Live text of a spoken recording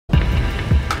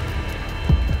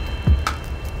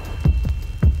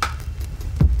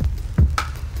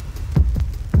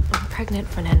pregnant,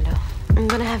 Fernando. I'm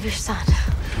gonna have your son.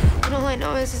 But all I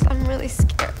know is I'm really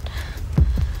scared.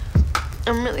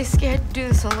 I'm really scared to do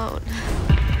this alone.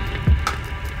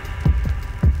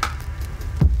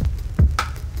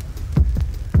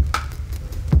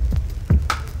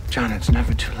 John, it's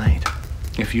never too late.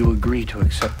 If you agree to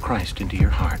accept Christ into your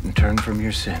heart and turn from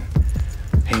your sin,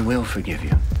 He will forgive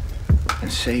you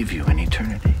and save you in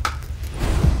eternity.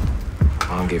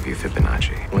 I'll give you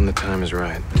Fibonacci when the time is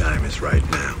right. Time is right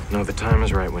now. No, the time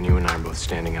is right when you and I are both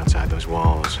standing outside those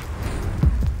walls.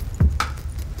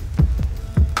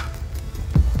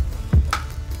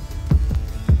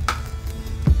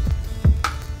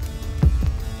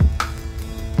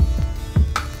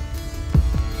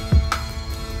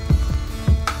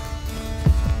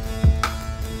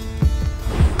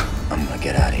 I'm gonna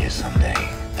get out of here someday,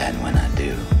 and when I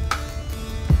do,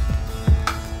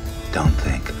 don't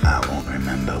think I won't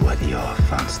remember what your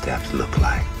front steps look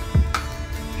like.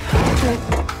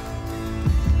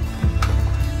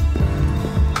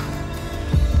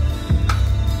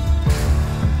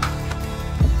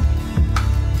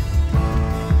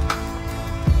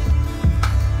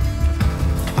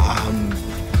 I'm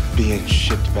being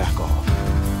shipped back off.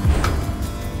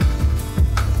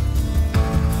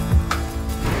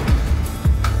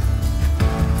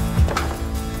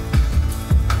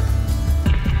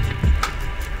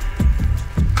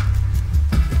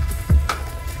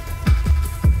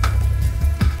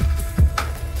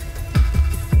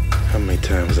 How many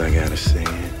times I gotta say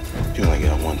it? You only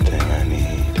got one thing I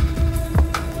need.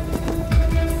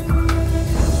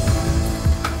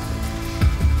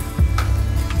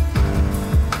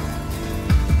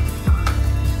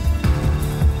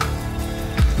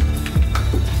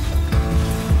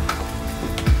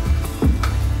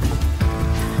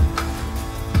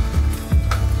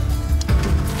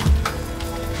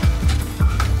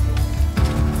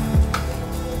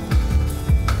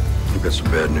 I've got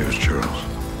some bad news, Charles.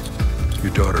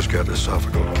 Your daughter's got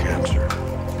esophageal cancer,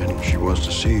 and she wants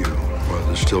to see you while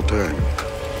there's still time.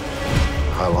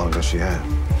 How long does she have?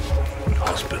 The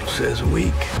hospital says a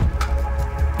week.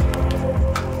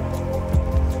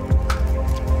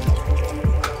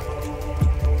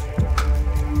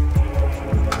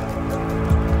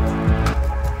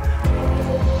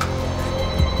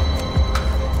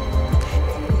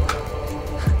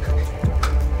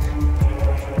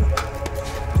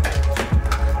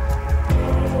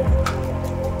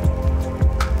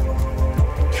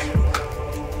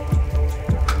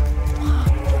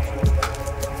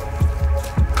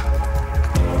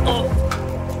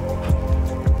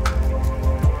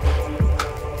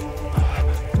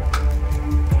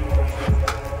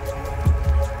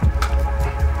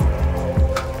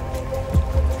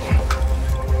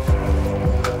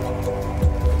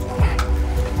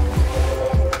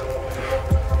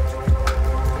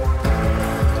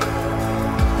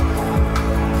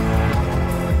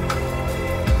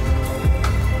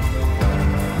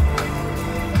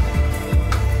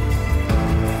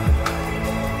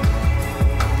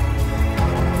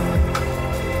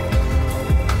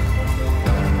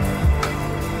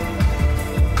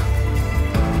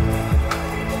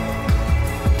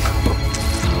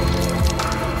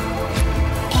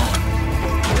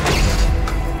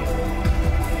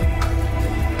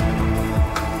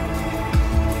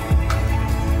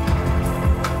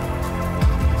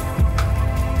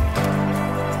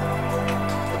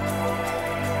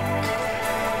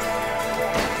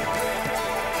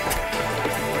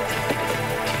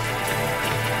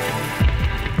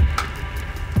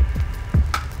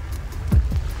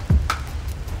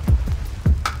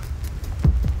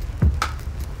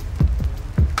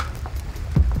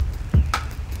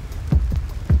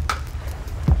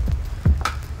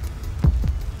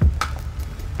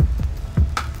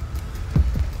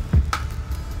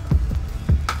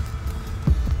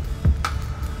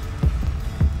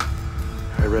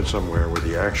 I read somewhere where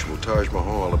the actual Taj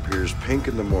Mahal appears pink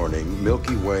in the morning,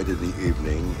 milky white in the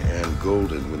evening, and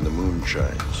golden when the moon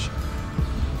shines.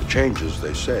 The changes,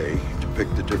 they say,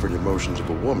 depict the different emotions of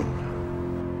a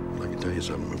woman. Well, I can tell you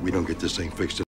something, if we don't get this thing fixed